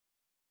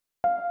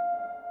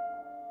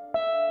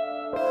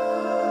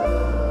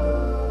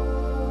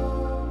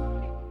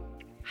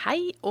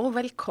Hei og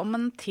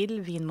velkommen til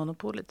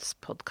Vinmonopolets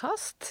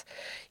podcast.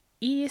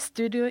 I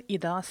studio i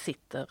dag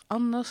sitter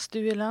Anders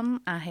Stueland,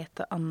 jeg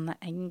heter Anne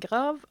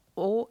Engrav,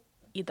 og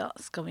i dag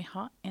skal vi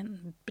ha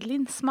en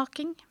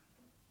blindsmaking.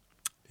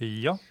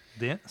 Ja,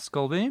 det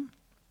skal vi.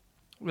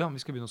 Ja,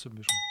 vi skal begynne å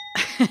submisjon.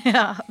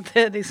 Ja,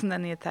 det er liksom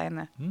det nye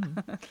tegnet.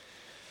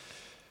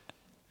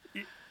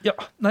 Ja,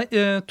 nei,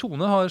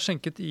 Tone har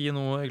skjenket i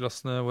noe i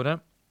glassene våre.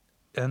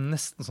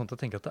 Nesten sånn at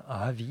jeg tenker at det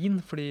er vin,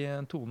 fordi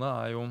Tone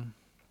er jo...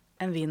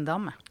 En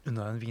vindame. Hun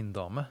er en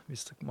vindame,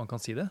 hvis man kan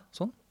si det,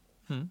 sånn.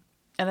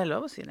 Er det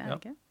lov å si det, Ja.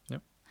 ikke?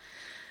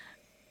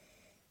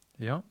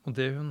 Ja, og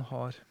det hun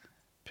har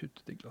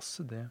puttet i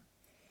glasset, det...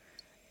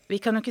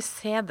 Vi kan jo ikke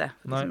se det,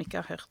 for de Nei. som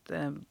ikke har hørt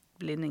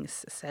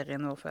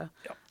Blindings-serien vår før.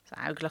 Ja. Så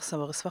er jo glassene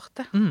våre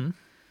svarte.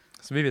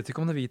 Så vi vet ikke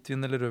om det er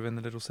hvitvin, eller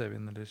rødvin, eller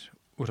rosévin, eller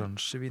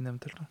oransjevin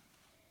eventuelt. Da.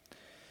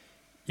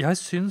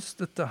 Jeg synes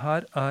dette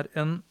her er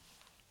en...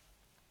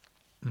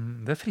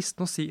 Det er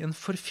fristende å si en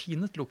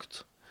forfinet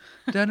lukt.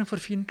 Det er en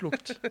forfinet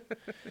lukt.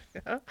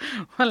 Ja.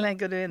 Hva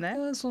legger du i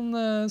det? Som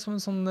en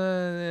sånn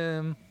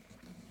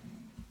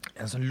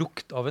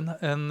lukt av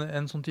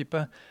en sånn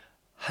type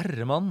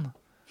herremann.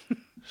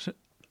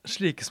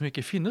 Slike som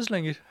ikke finnes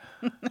lenger.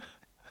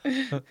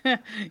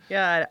 Ja,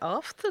 er det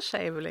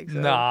aftershave,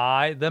 liksom?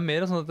 Nei, det er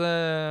mer sånn at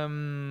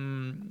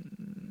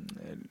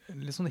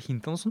litt sånn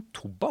hint av noe sånn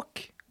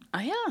tobakk.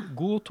 Ah, ja.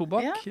 God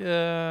tobakk,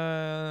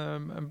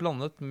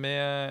 blandet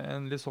med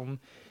en litt sånn,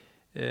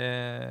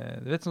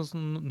 du vet,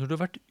 sånn når du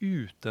har vært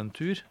ute en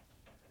tur,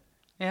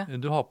 Ja.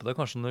 du har på deg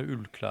kanskje noen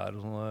ullklær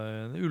og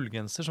sånne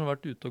ullgenser som har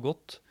vært ute og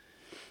gått,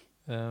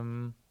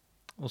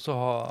 og så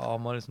har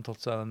man liksom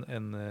tatt seg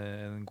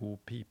en god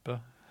pipe.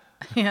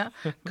 Ja,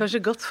 kanskje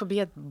gått forbi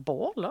et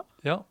bål, da?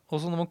 Ja, og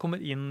så når man kommer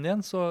inn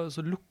igjen, så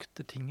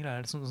lukter ting, det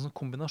er liksom en sånn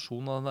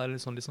kombinasjon av den der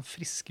litt sånn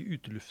friske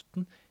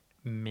uteluften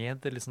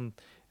med det liksom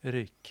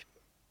røyk,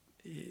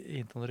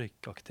 hint av noe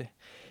røykaktig.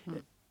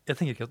 Jeg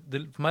tenker ikke at,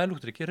 for meg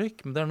lukter det ikke røyk,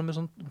 men det er noe med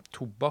sånn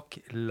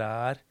tobakk,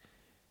 lær,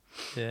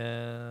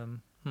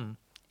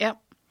 Ja.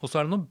 Og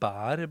så er det noe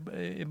bær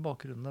i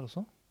bakgrunnen der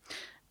også.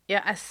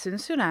 Ja, jeg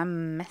synes jo det er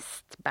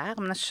mest bær,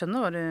 men jeg skjønner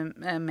hva du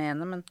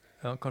mener, men...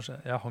 Ja, kanskje,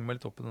 jeg hang meg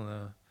litt opp i denne...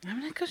 Ja,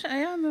 men det er kanskje,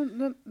 ja,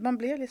 man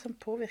blir litt sånn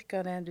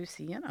påvirket av det du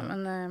sier, da,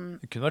 men...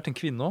 Det kunne vært en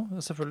kvinne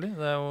også, selvfølgelig.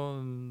 Det er jo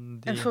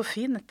En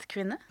forfinet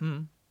kvinne?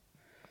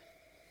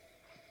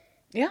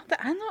 Ja, det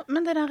er noe,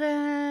 men det der,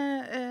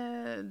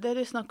 det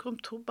du snakker om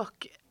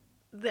tobakk,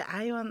 det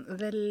er jo en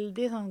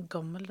veldig sånn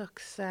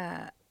gammeldags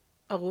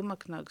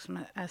aromaknagg som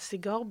er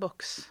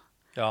sigarboks.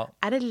 Ja.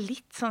 Er det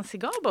litt sånn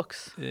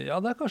sigarboks? Ja,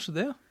 det er kanskje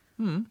det.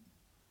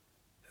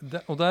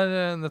 Og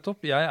der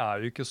nettopp, jeg er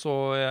jo ikke så,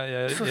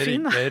 jeg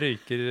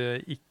røyker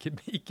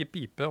ikke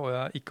pipe,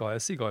 og ikke har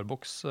jeg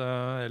sigarboks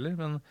heller,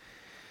 men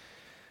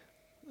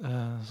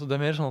så det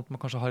er mer sånn at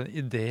man kanskje har en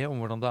idé om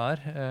hvordan det er,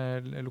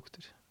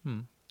 lukter.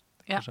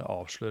 Kanskje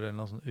avslører en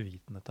eller annen sånn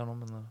uvitenhet her nå,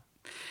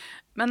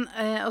 Men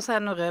også er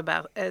det noe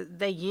rødbær.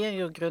 Det gir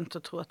jo grunn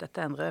til å tro at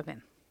dette er en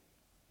rødvin.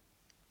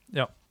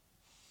 Ja,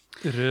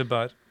 rød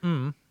bær.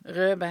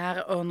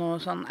 Rødbær og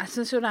noe sånn. Jeg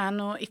synes jo det er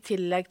noe, i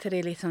tillegg til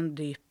de litt sånn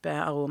dype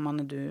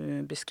aromaene du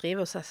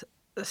beskriver,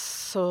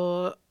 så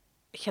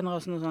kjenner jeg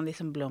også noe sånn litt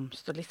sånn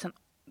blomster, litt sånn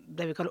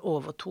det vi kaller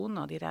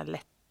overtoner, de der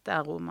lette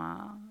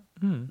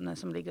aromaene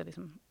som ligger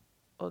liksom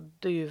og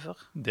duver.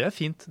 Det er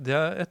fint. Det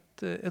er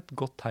et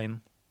godt tegn.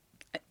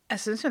 Jeg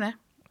synes jo det.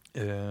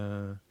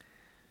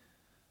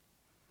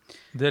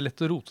 Det er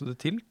lett å rote det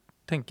til,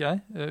 tenker jeg,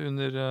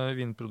 under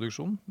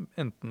vinproduksjon.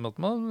 Enten med at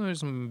man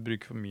liksom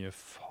bruker for mye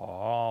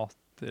fat,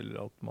 eller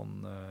at man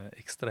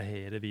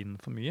ekstraherer vinen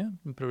for mye.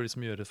 Man prøver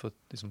liksom å gjøre for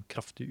et liksom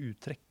kraftig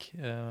uttrekk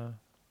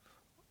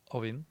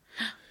av vinen.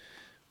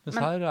 Mens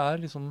her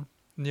er liksom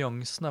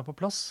nyansen er på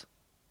plass.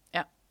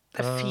 Ja,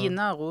 det er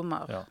fine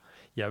aromaer. Ja.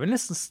 Jeg vil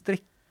nesten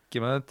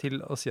strekke meg til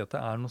å si at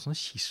det er noe sånn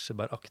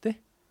kirsebæraktig.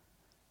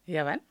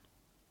 Ja vel.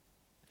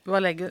 Hva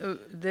legger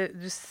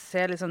du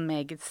ser litt sånn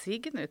meget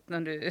sigen ut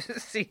når du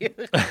sier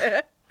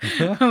det.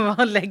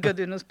 Hva legger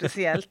du noe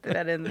spesielt?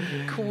 Er det en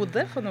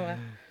kode for noe?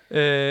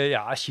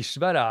 Ja,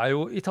 kirsebær er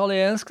jo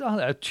italiensk, da.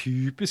 Det er jo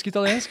typisk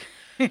italiensk.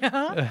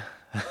 Ja.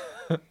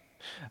 Det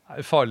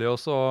er farlig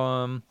også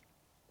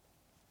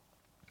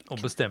å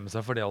bestemme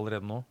seg for det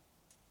allerede nå.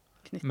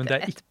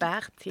 Knytte et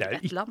bær til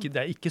et land.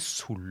 Det er ikke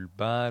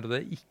solbær, og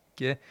det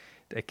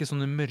er ikke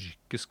sånne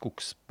mørke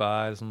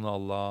skogsbær, sånn à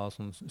la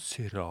sånn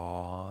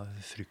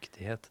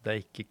syrah-fruktighet. Det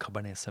er ikke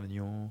Cabernet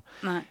Sauvignon.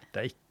 Nei. Det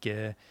er ikke,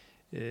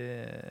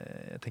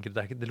 jeg tenker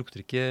det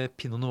lukter ikke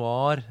Pinot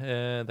Noir.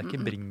 Det er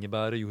ikke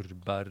bringebær og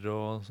jordbær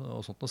og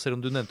sånt. Og selv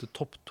om du nevnte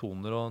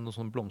topptoner og noe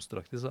sånn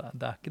blomsteraktig, så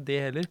det er ikke det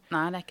heller.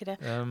 Nei, det er ikke det.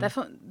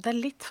 Det er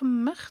litt for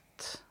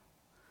mørkt.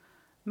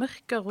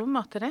 Mørke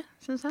aromaer til det,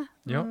 synes jeg.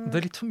 Ja, det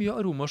er litt for mye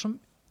aromaer som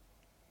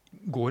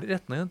går i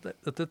retning av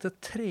dette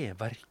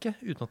treverket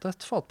uten at det er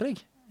et fatpreg.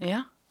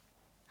 Ja.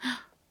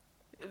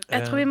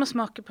 Jeg tror vi må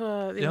smake på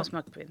vin.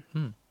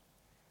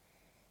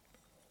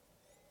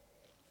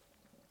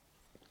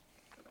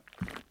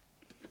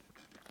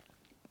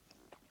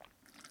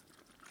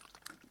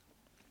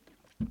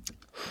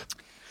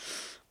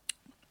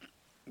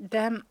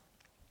 Det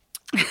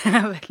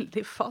er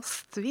veldig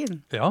fast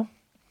vin. Ja,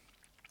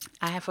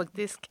 Jeg er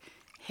faktisk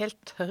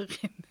helt tørr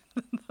inni.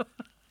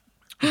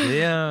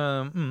 det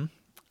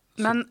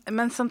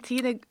Men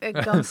samtidig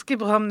ganske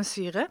bra med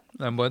syre.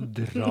 Jeg må bare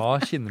dra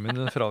kinnene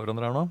mine fra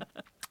hverandre her nå.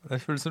 Det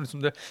føles som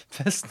liksom det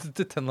festet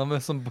til tennene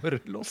med sånn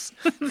borrelås.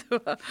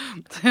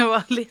 Det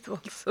var litt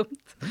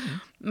voldsomt.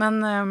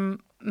 Men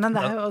det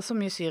er jo også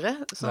mye syre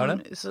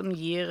som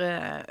gir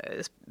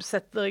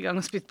setter i gang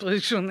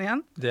spyttproduksjonen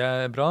igjen. Det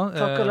er bra.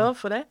 Takk og lov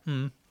for det.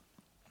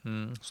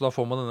 Så da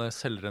får man denne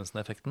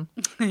selvrensende effekten.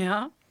 Ja,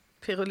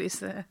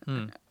 pyrolyse.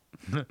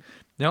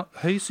 Ja,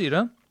 høy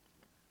syre.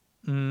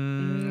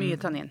 Mye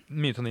tannin.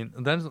 Mye tannin.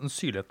 Det er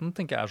syrligheten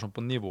tenker jeg er sånn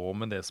på nivå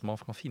med det som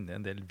man kan finne i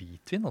en del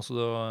hvitvin. Altså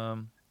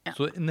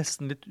så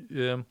nesten litt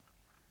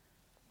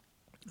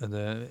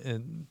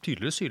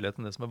tydeligere syrlighet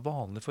enn det som er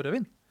vanlig for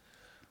rødvin.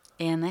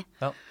 Enig.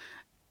 Ja.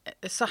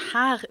 Så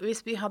her,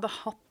 hvis vi hadde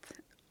hatt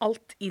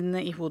alt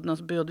inne i hodene,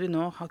 så burde vi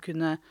nå ha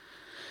kunnet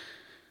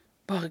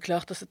bare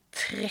klart å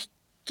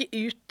trekke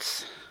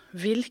ut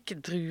hvilke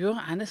druer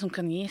er det som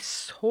kan gi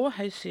så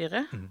høy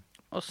syre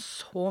og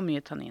så mye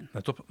tannin.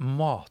 Nettopp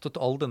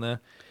matet all denne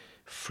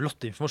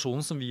flotte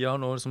informasjonen som vi har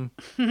nå liksom,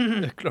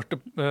 klart å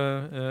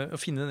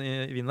finne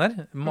i vinen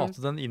her.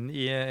 Matet den inn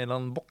i en eller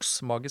annen boks,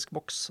 magisk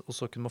boks, og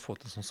så kunne man få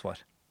til et sånt svar.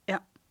 Ja,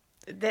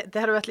 det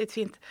hadde vært litt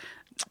fint.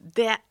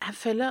 Det jeg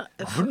føler...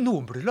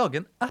 Noen burde lage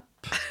en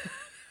app.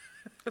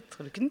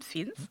 Tror du ikke den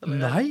finnes?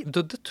 Nei,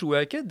 det tror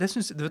jeg ikke. Det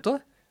synes jeg, vet du hva?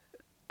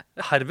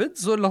 Herved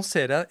så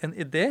lanserer jeg en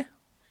idé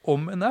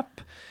om en app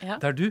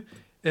der du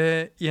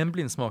i en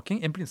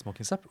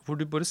blindsmakingsapp hvor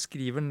du bare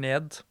skriver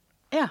ned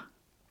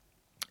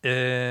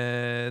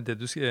det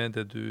du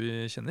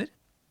kjenner.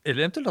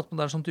 Eller eventuelt at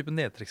det er sånn type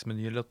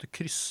nedtrekksmeny, eller at du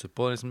krysser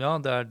på liksom, ja,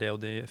 det er det og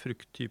de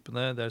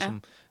frukttypene, det er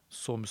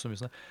så mye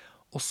sånn.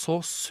 Og så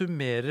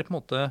summerer på en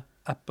måte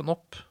appen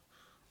opp.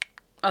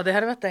 Ja, det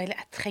hadde vært deilig.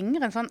 Jeg trenger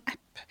en sånn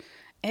app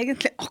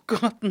egentlig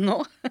akkurat nå.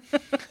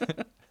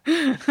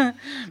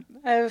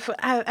 Jeg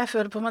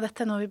føler på meg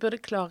dette er noe vi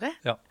burde klare.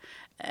 Ja.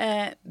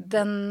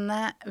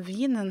 Denne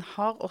vinen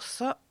har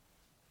også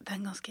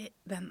den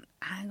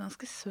er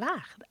ganske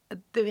svær.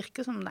 Det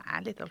virker som det er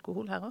litt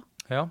alkohol her også.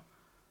 Ja.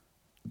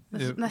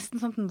 Nesten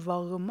sånn at den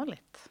varmer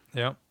litt.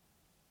 Ja.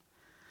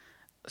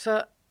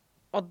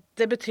 Og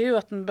det betyr jo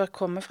at den bør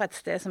komme fra et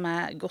sted som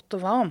er godt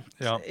og varmt.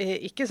 Ja.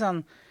 Ikke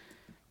sånn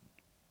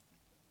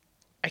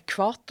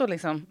ekvator,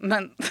 liksom.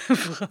 Men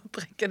for å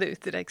trekke det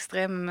ut i det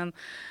ekstreme,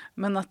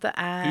 men at det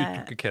er...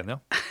 Utelukke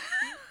Kenya.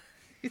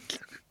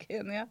 Utelukke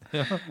Kenya.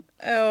 Ja.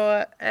 Og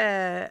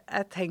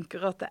jeg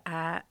tenker at det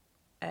er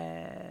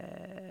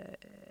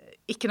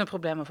ikke noe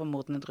problem å få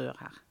modne druer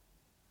her.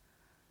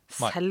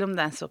 Selv om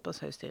det er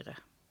såpass høy syre.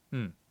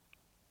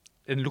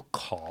 En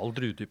lokal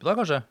druetype da,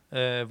 kanskje?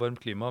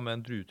 Varmt klima med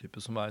en druetype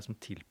som er liksom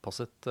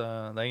tilpasset.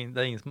 Det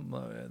er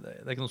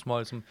ikke noe som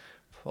har liksom,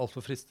 alt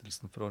for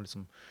fristelsen for å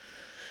liksom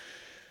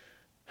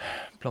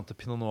plante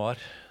Pinot Noir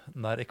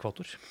nær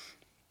ekvator.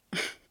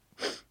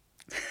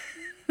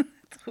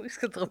 Jeg tror vi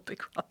skal droppe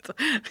ekvator.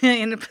 Vi er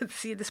inne på et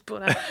sidespor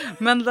der.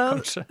 Men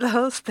la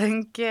oss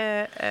tenke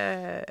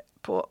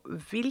på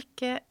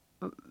hvilke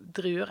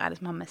druer er det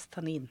som har mest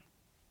tannin?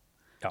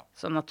 Ja.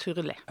 Så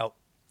naturlig. Ja.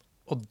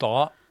 Og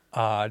da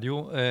er det jo,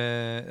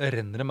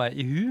 renner det meg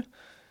i hu,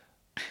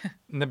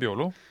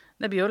 Nebbiolo.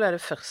 Nebbiolo er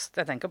det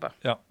første jeg tenker på.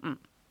 Ja.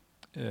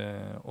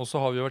 Og så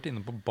har vi jo vært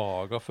inne på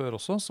Baga før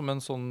også, som en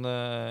sånn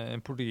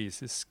en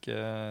portugisisk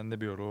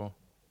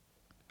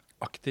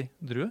Nebbiolo-aktig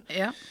drue.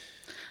 Ja.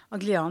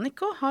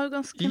 Aglianico har jo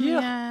ganske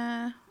mye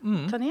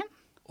tannin.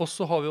 Og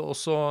så har vi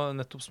også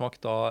nettopp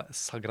smakt da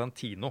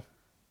Sagrantino.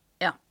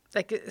 Ja. Det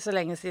er ikke så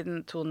lenge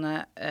siden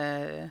Tone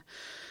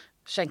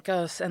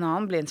skjenket oss en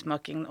annen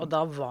blindsmaking, og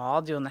da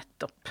var det jo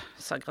nettopp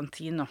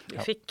Sagrantino vi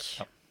fikk.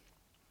 Ja.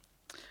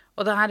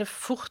 Og da er det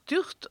fort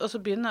gjort, og så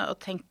begynner jeg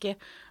å tenke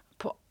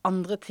på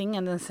andre ting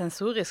enn den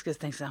sensoriske, så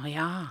tenker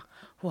jeg,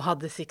 hun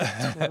hadde sikkert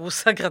 2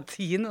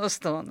 Sagrantino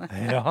stående.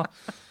 Ja,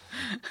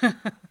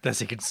 det er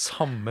sikkert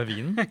samme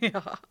vinen.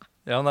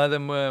 Ja, nei,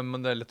 men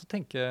det er lett å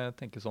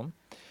tenke sånn.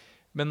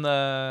 Men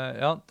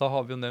da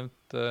har vi jo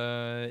nevnt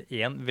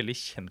en veldig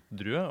kjent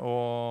drue,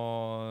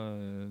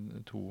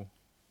 og 2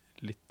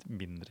 litt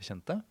mindre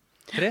kjente.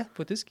 3,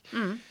 faktisk.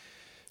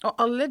 Og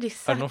alle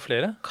disse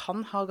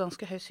kan ha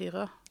ganske høy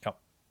syre. Ja.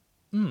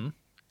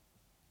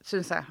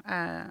 Synes jeg.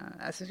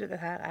 Jeg synes jo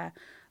det er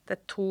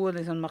 2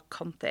 liksom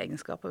markante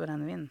egenskaper ved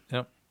denne vinen.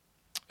 Ja.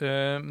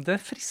 Det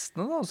er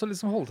fristende da, så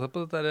liksom holde seg på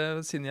dette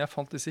der, siden jeg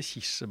fant disse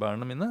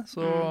kirsebærene mine,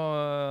 så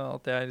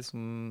at jeg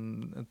liksom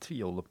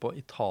tviholder på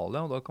Italia,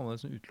 og da kan man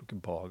liksom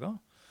utelukke Baga.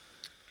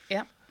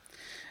 Ja.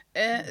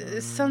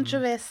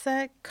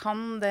 Sangiovese,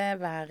 kan det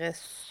være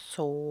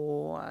så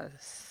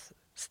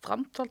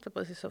stramt, holdt jeg på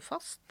å si, så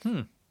fast?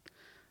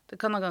 Det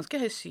kan ha ganske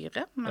høy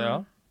syre, men...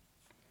 Ja.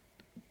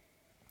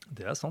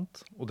 Det er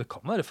sant. Og det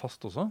kan være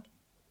fast også.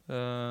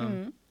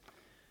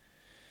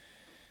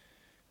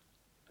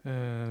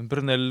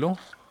 Brunello.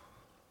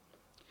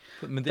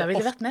 Men det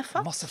ville vært mer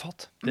fat. Masse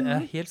fat. Det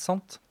er helt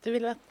sant. Det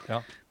ville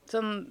vært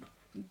sånn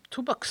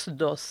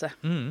tobakksdåse.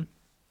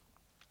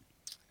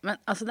 Men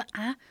altså, det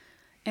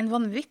en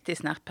vanvittig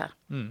snerp her.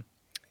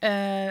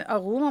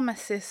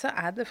 Aromamessig så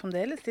det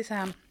fremdeles disse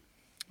her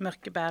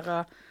mørke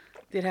bæra,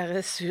 de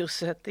der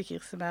sursøte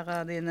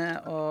kirsebæra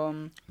dine,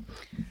 og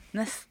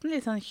nesten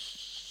litt sånn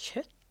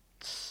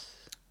kjøtt,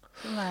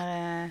 som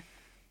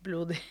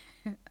blodig.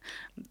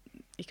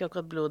 Ikke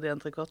akkurat blodig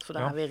entrecôte, for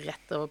da vi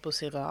rett over på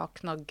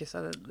syraknagg, så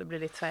det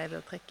blir litt feil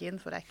å trekke inn,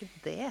 for det ikke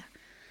det.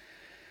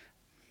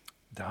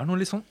 Det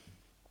noe litt sånn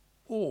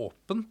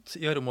åpent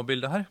i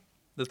aromabildet her.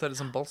 Dette litt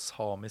sånn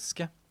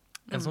balsamiske.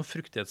 En sånn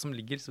fruktighet som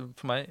ligger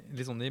for meg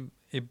litt sånn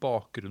i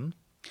bakgrunnen.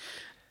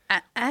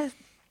 Jeg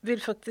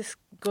vil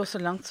faktisk gå så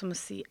langt som å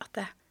si at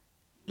det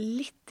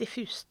litt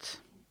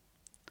diffust.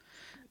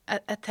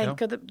 Jeg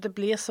tenker det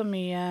blir så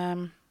mye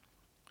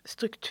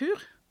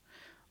struktur,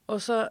 og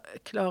så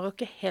klarer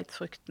ikke helt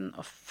frukten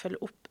å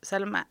følge opp,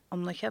 selv om jeg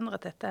anerkjenner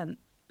at dette en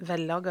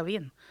vellaget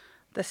vin.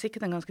 Det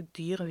sikkert en ganske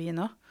dyr vin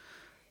også,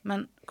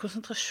 men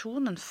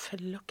konsentrasjonen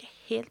følger ikke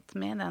helt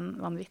med den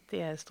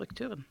vanvittige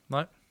strukturen.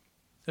 Nei,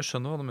 jeg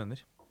skjønner hva du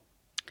mener.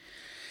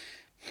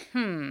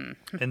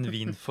 En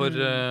vin for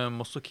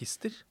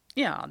masochister?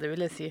 Ja, det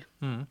vil jeg si.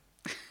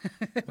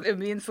 En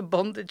vin for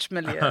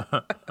bondage-miljø.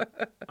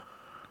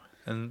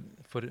 En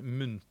for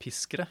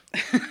munnpiskere.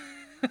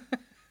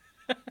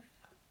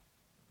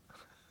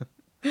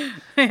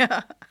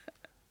 Ja.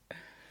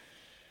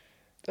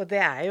 Og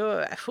det jo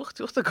fort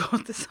gjort å gå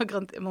til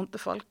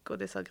Montefalco og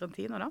de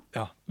Sagrantino, da.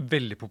 Ja,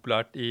 veldig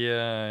populært i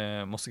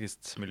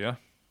masochistmiljøet.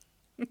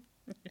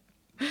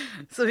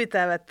 Så vidt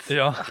jeg vet,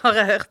 har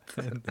jeg hørt.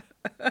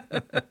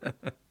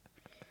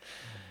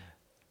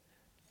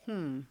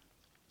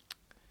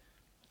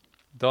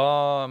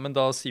 Men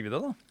da sier vi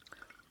det, da.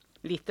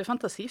 Lite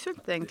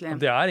fantasifullt, egentlig.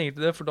 Det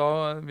egentlig det, for da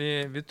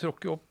vi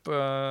tråkker opp,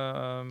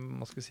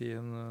 hva skal vi si,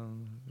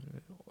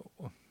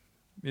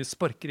 vi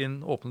sparker inn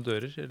åpne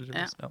dører. Eller,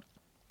 ja.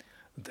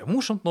 Det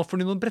morsomt nå,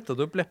 fordi nå brettet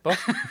du opp leppa,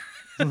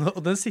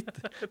 og den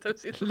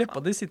leppa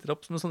di sitter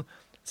opp som en sånn,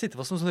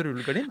 fast som en sånn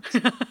rullegardin.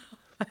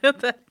 Ja,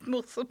 det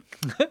morsomt.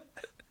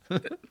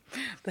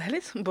 Det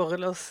litt sånn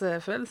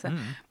borrelåsfølelse.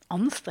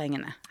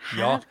 Anstrengende.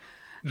 Her,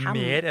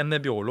 mer enn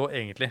Nebbiolo,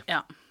 egentlig.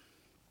 Ja.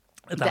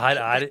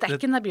 Dette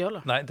ikke Nebbiolo.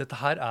 Nei, dette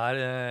her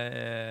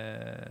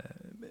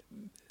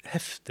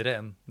heftigere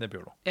enn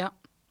Nebbiolo. Ja.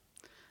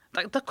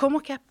 Da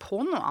kommer ikke jeg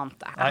på noe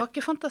annet. Jeg har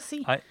ikke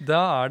fantasi. Nei,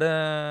 da det...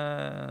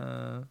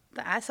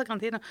 Det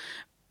Sagrantino.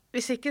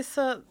 Hvis ikke,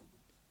 så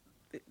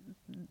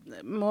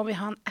må vi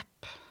ha en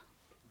app.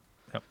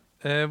 Ja.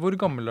 Hvor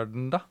gammel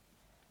den da?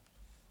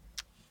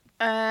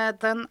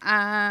 Den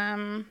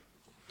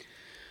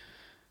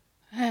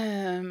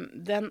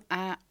den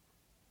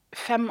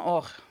 5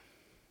 år.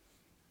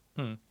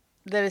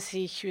 Det vil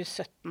si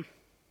 2017.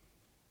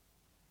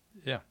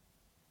 Ja.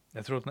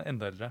 Jeg tror at den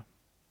enda eldre.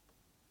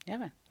 Ja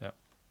vel. Ja.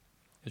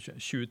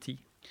 2010.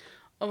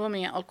 Og hvor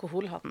mye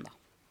alkohol har den da?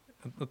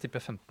 Da tipper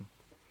jeg 15.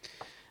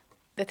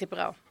 Det tipper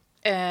jeg også.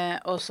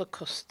 Og så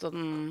koster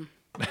den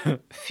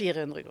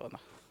 400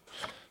 kroner.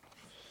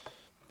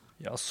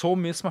 Ja, så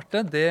mye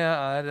smerte, det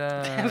det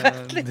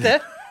verdt litt det.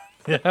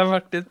 Det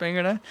verdt litt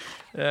penger, det.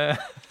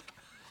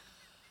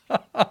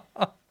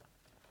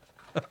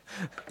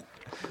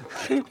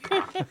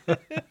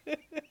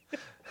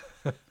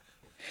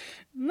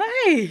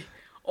 Nei!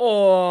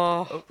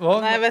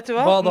 Nei, vet du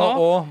hva? Hva da?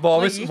 Var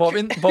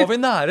vi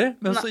nære,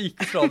 men så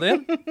gikk vi fra det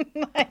igjen?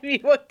 Nei, vi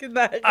var ikke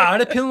nære.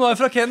 Det Pinot Noir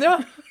fra Kenya?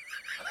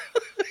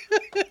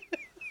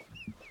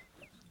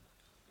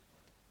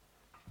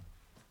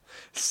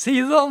 Si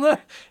det, Anne!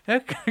 Jeg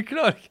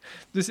klarer ikke.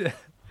 Du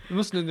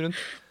må snu den rundt.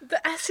 Det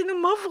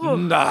Sinomavro.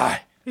 Nei!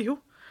 Jo.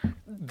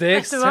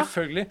 Det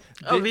selvfølgelig.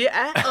 Og vi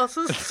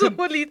altså så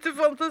lite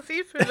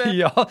fantasifulle.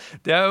 Ja,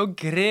 det jo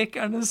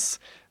grekernes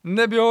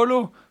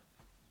Nebbiolo.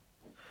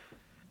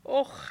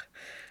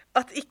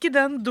 At ikke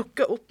den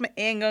dukker opp med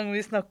en gang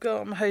vi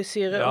snakker om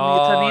høysyre og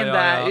mye tannin,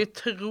 det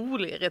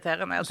utrolig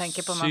irriterende å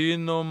tenke på meg.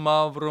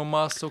 Sinomavro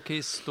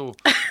masochisto.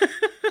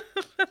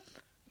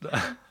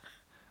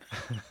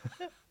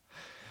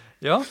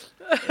 Ja,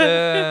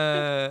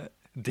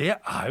 det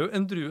jo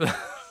en drue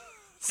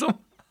som...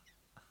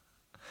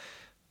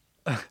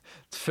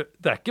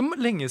 Det ikke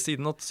lenge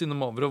siden at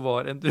Sinomavro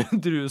var en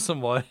drue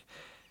som var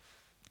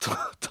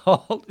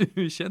totalt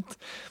ukjent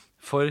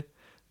for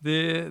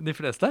de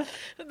fleste.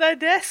 Nei,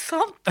 det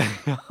sant.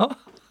 Ja.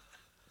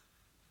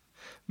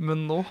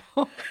 Men nå...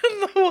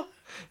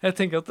 Jeg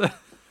tenker at...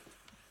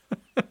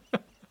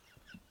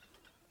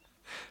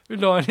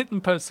 Vi la en liten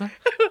pause.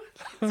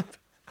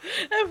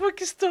 Jeg får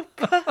ikke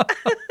stoppe.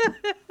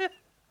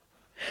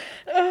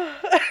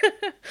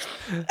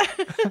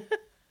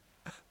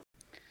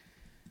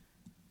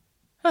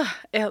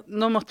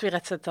 Nå måtte vi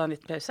rett og slett ta en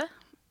liten pause.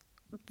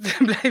 Det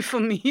ble for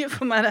mye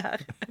for meg det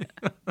her.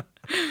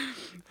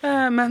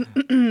 Men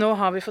nå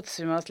har vi fått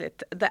summet oss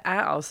litt. Det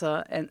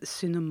altså en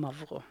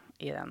Sinomavro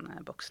i den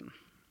boksen.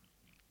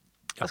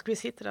 Hva skal vi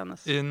si til det,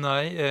 Anders?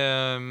 Nei,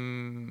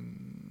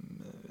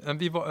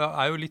 vi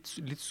jo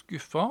litt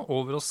skuffet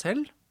over oss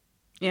selv.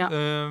 Ja.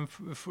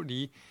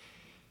 Fordi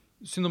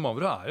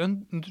Synomavro jo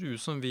en drue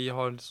som vi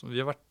har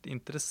vært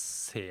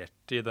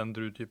interessert i den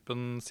druetypen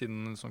siden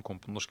den kom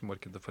på det norske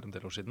markedet for en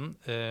del år siden,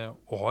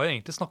 og har jo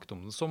egentlig snakket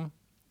om det som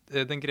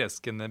den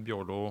greske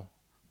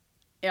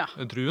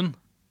Nebbiolo-druen.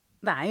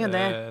 Det jo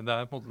det. Det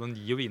på en måte den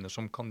gir viner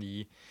som kan gi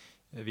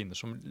viner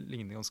som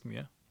ligner ganske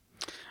mye.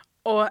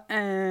 Og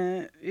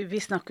vi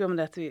snakker jo om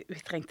det at vi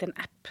trengte en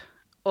app.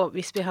 Og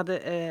hvis vi hadde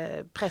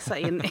presset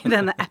inn i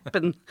denne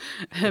appen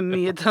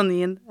mye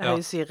tannin,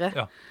 høy syre,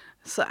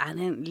 så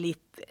det en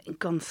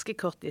ganske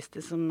kort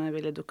liste som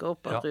ville dukke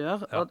opp av druer,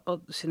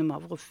 og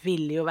Synomavro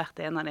ville jo vært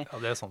en av de. Ja,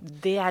 det sant.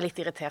 Det litt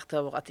irritert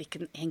over at ikke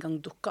den en gang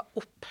dukket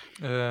opp.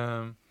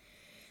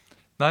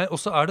 Nei, og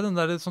så det den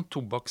der sånn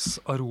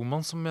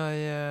tobakksaromaen som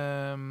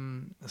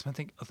jeg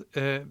tenker at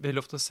veldig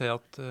ofte ser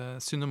at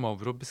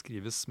Synomavro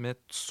beskrives med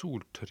et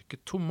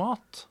soltørket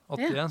tomat. At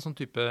det en sånn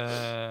type,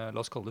 la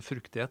oss kalle det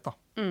fruktighet da,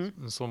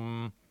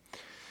 som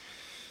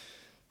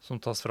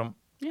tas fram.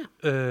 Ja.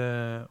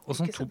 Og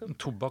sånn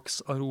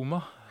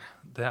tobakksaroma,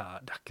 det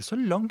ikke så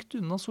langt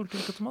unna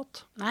soltørket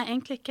tomat. Nei,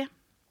 egentlig ikke.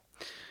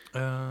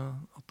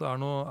 At det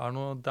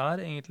noe der,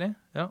 egentlig,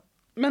 ja.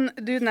 Men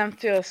du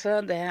nevnte jo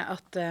også det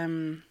at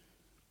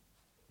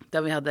da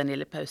vi hadde den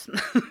lille pausen,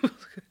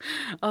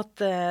 at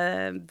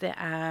det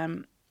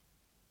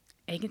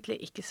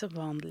egentlig ikke så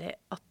vanlig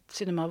at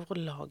Synomavro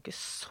lager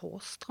så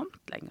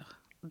stramt lenger.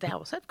 Det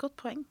også et godt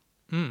poeng.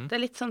 Det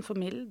litt sånn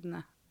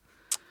formildende.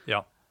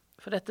 Ja.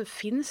 For dette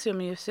finnes jo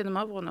mye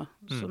Synomavro nå,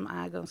 som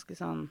ganske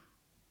sånn,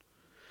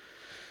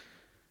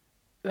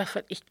 i hvert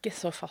fall ikke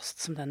så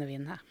fast som denne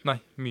vinen her. Nei,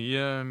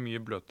 mye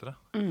bløtere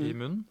i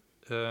munnen.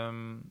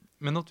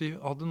 Men at vi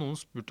hadde noen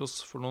spurt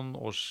oss for noen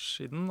år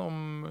siden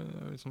om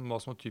liksom, hva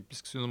som var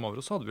typisk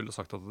Synomavro, så hadde vi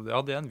sagt at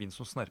det en vin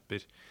som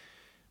snerper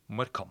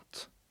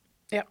markant.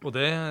 Ja. Og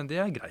det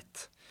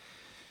greit.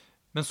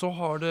 Men så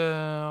har det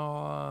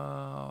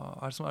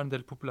en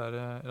del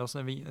populære,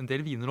 altså en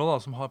del viner også, da,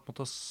 som har på en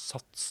måte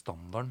satt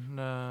standarden,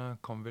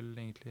 kan vel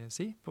egentlig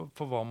si,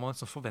 for hva man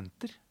liksom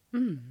forventer.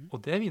 Og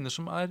det viner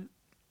som har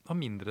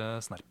mindre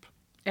snerp.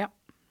 Ja,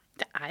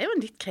 det jo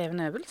en litt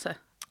krevende øvelse.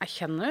 Jeg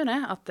kjenner jo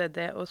det, at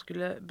det å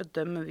skulle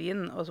bedømme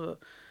vinen, og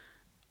så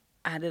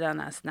det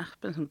denne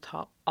snerpen som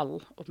tar all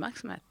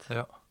oppmerksomhet.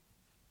 Ja.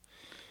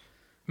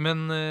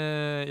 Men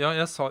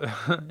jeg sa at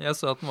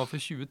den var for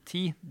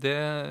 2010. Det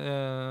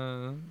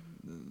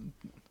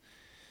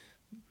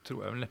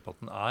tror jeg vel neppe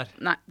at den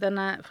Nei, den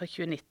fra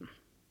 2019.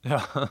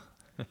 Ja.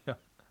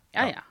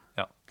 Ja.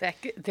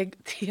 Det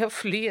tida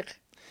flyr.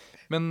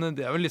 Men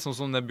det vel litt sånn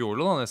som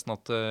Nebbiolo da, nesten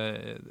at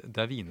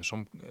det viner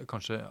som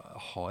kanskje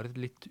har et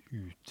litt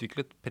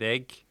utviklet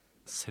preg,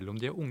 selv om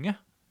de unge.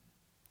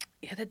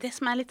 Ja, det det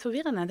som litt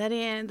forvirrende. Det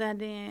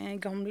de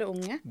gamle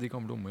unge. De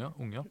gamle unge,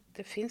 ja.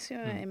 Det finnes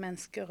jo i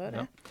mennesker også, det.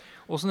 Ja.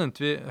 Og så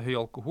nevnte vi høy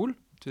alkohol.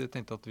 Vi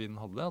tenkte at vinen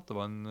hadde det, at det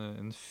var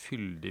en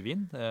fyldig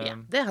vin. Ja,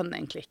 det har den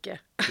egentlig ikke.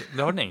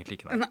 Det har den egentlig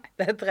ikke, nei. Nei,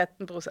 det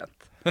 13%.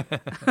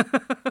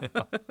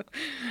 Ja.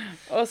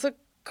 Og så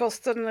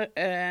koster den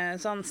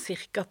sånn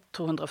cirka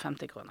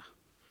 250 kroner.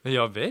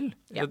 Ja vel?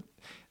 Ja.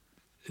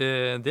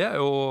 Det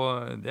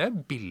det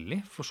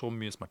billig for så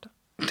mye smerte.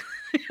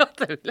 Ja,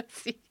 det vil jeg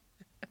si.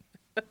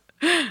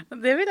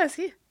 Det vil jeg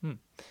si.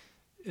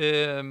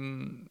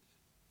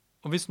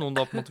 Og hvis noen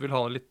da på en måte vil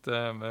ha litt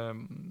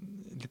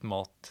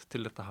mat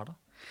til dette her da?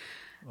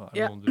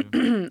 Ja,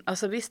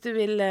 altså hvis du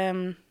vil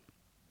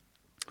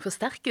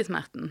forsterke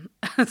smerten,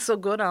 så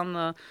går det an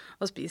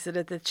å spise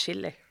det til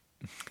chili.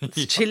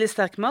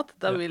 Chili-sterk mat,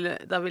 da vil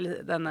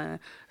denne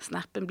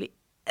snerpen bli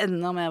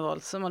enda mer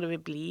voldsom, og det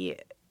vil bli,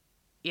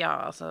 ja,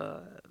 altså,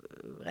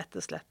 rett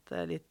og slett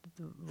litt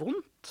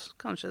vondt,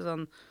 kanskje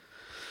sånn.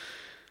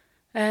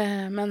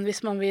 Men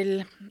hvis man vil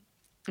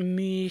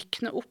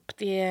mykne opp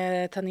de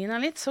tanniner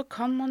litt, så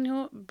kan man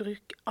jo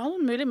bruke all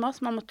mulig mat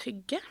som man må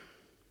tygge.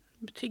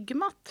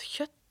 Tyggemat,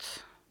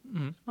 kjøtt.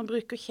 Man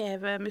bruker å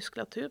kjeve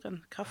muskulaturen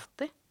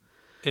kraftig.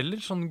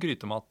 Eller sånn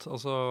grytemat,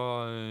 altså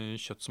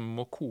kjøtt som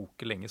må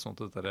koke lenge, sånn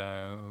at det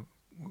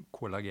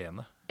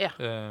kollagenet. Ja.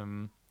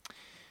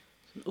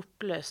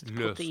 Oppløst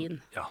protein.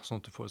 Ja, sånn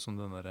at du får sånn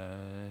den der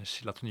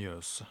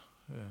gelatinøse.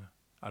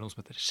 Det noe som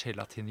heter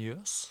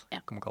gelatinøs?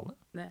 Ja. Kan man kalle det?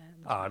 Det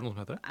det noe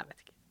som heter det? Jeg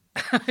vet ikke.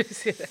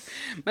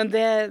 Men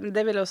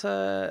det vil også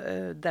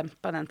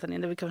dempe den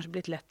tanninen. Det vil kanskje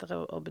bli litt lettere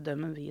å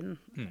bedømme vinen,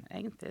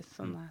 egentlig,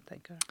 sånn jeg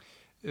tenker det.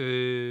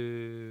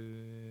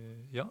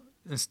 Ja,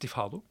 en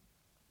stifado.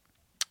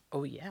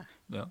 Oh yeah,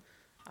 ja.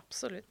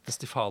 Absolutt. En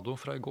stifado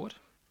fra i går.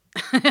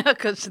 Ja,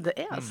 kanskje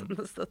det altså.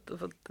 Nå stått og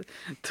fått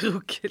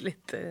drukket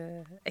litt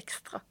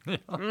ekstra.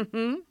 Ja.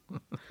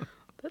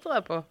 Det tror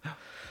jeg på.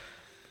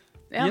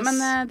 Ja, yes.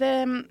 Men det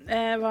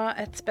var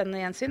et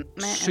spennende gjensyn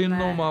med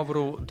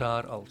Synomavro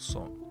der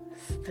altså.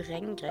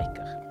 Streng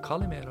greker.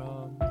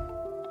 Kalimera.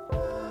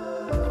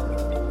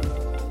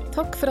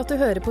 Takk for at du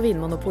hører på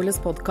Vinmonopolets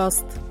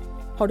podcast.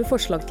 Har du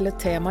forslag til et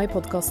tema i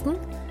podcasten?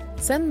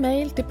 Send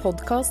mail til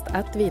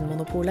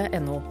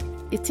podcast@vinmonopolet.no.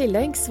 I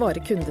tillegg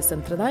svarer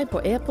kundesenteret deg på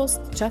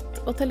e-post, chat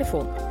og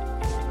telefon.